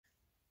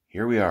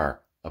here we are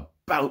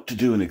about to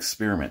do an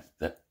experiment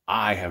that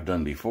I have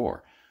done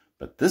before,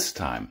 but this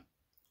time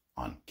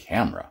on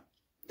camera.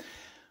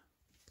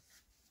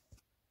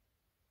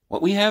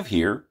 What we have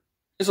here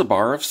is a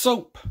bar of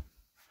soap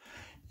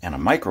and a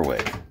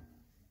microwave.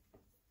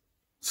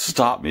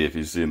 Stop me if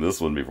you've seen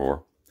this one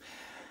before.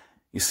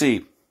 You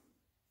see,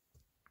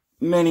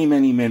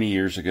 many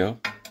years ago,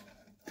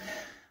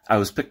 I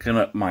was picking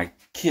up my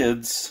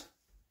kids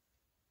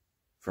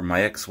from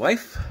my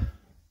ex-wife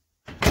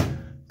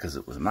because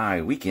it was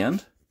my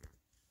weekend.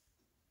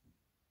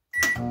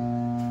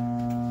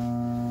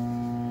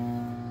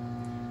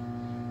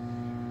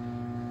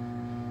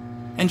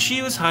 And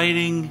she was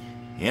hiding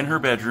in her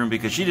bedroom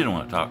because she didn't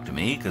want to talk to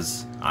me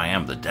because I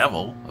am the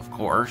devil, of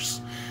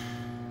course.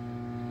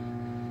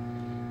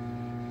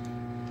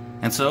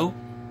 And so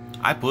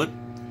I put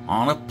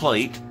on a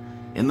plate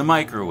in the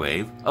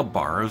microwave a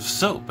bar of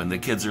soap, and the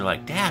kids are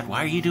like, "Dad,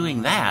 why are you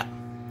doing that?"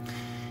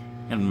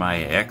 And my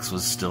ex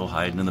was still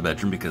hiding in the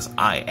bedroom because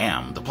I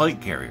am the plate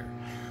carrier.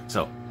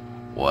 So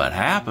what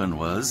happened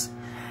was,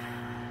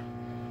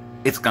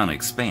 it's gonna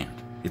expand.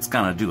 It's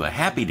gonna do a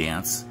happy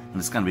dance, and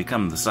it's gonna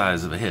become the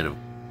size of a head of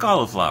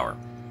cauliflower.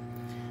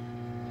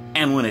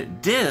 And when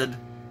it did,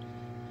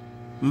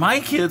 my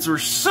kids were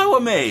so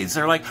amazed.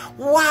 They're like,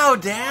 "Wow,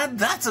 Dad,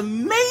 that's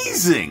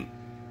amazing!"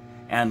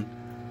 And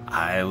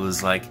I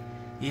was like,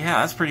 "Yeah,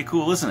 that's pretty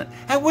cool, isn't it?"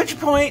 At which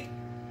point,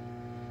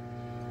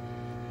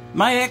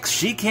 my ex,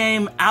 she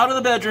came out of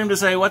the bedroom to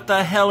say, "What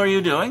the hell are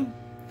you doing?"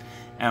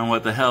 And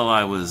what the hell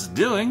I was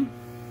doing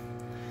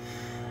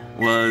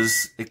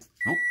was...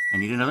 Oh, I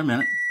need another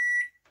minute.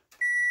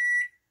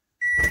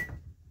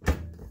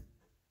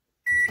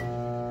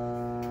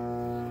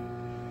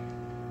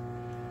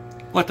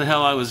 What the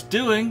hell I was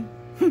doing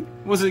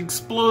was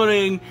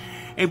exploding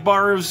a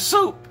bar of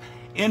soap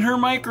in her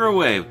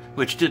microwave,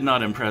 which did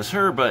not impress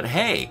her, but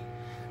hey,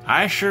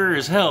 I sure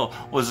as hell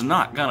was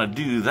not gonna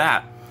do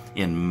that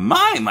in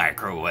my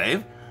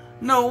microwave.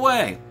 No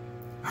way.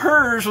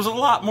 Hers was a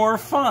lot more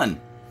fun.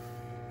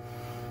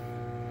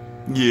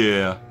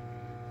 Yeah.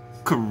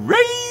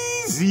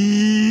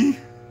 Crazy.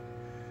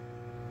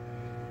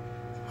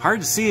 Hard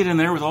to see it in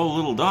there with all the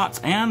little dots,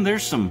 and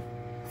there's some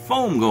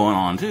foam going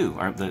on too.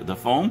 The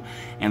foam,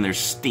 and there's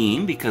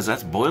steam because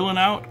that's boiling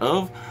out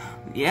of,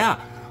 yeah,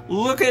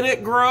 look at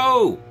it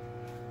grow.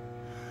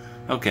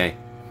 Okay,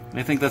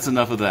 I think that's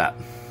enough of that.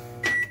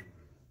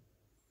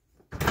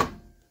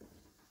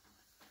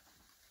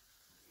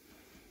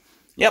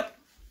 Yep,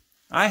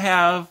 I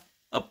have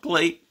a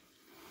plate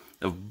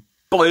of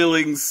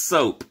boiling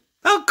soap.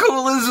 How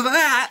cool is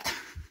that?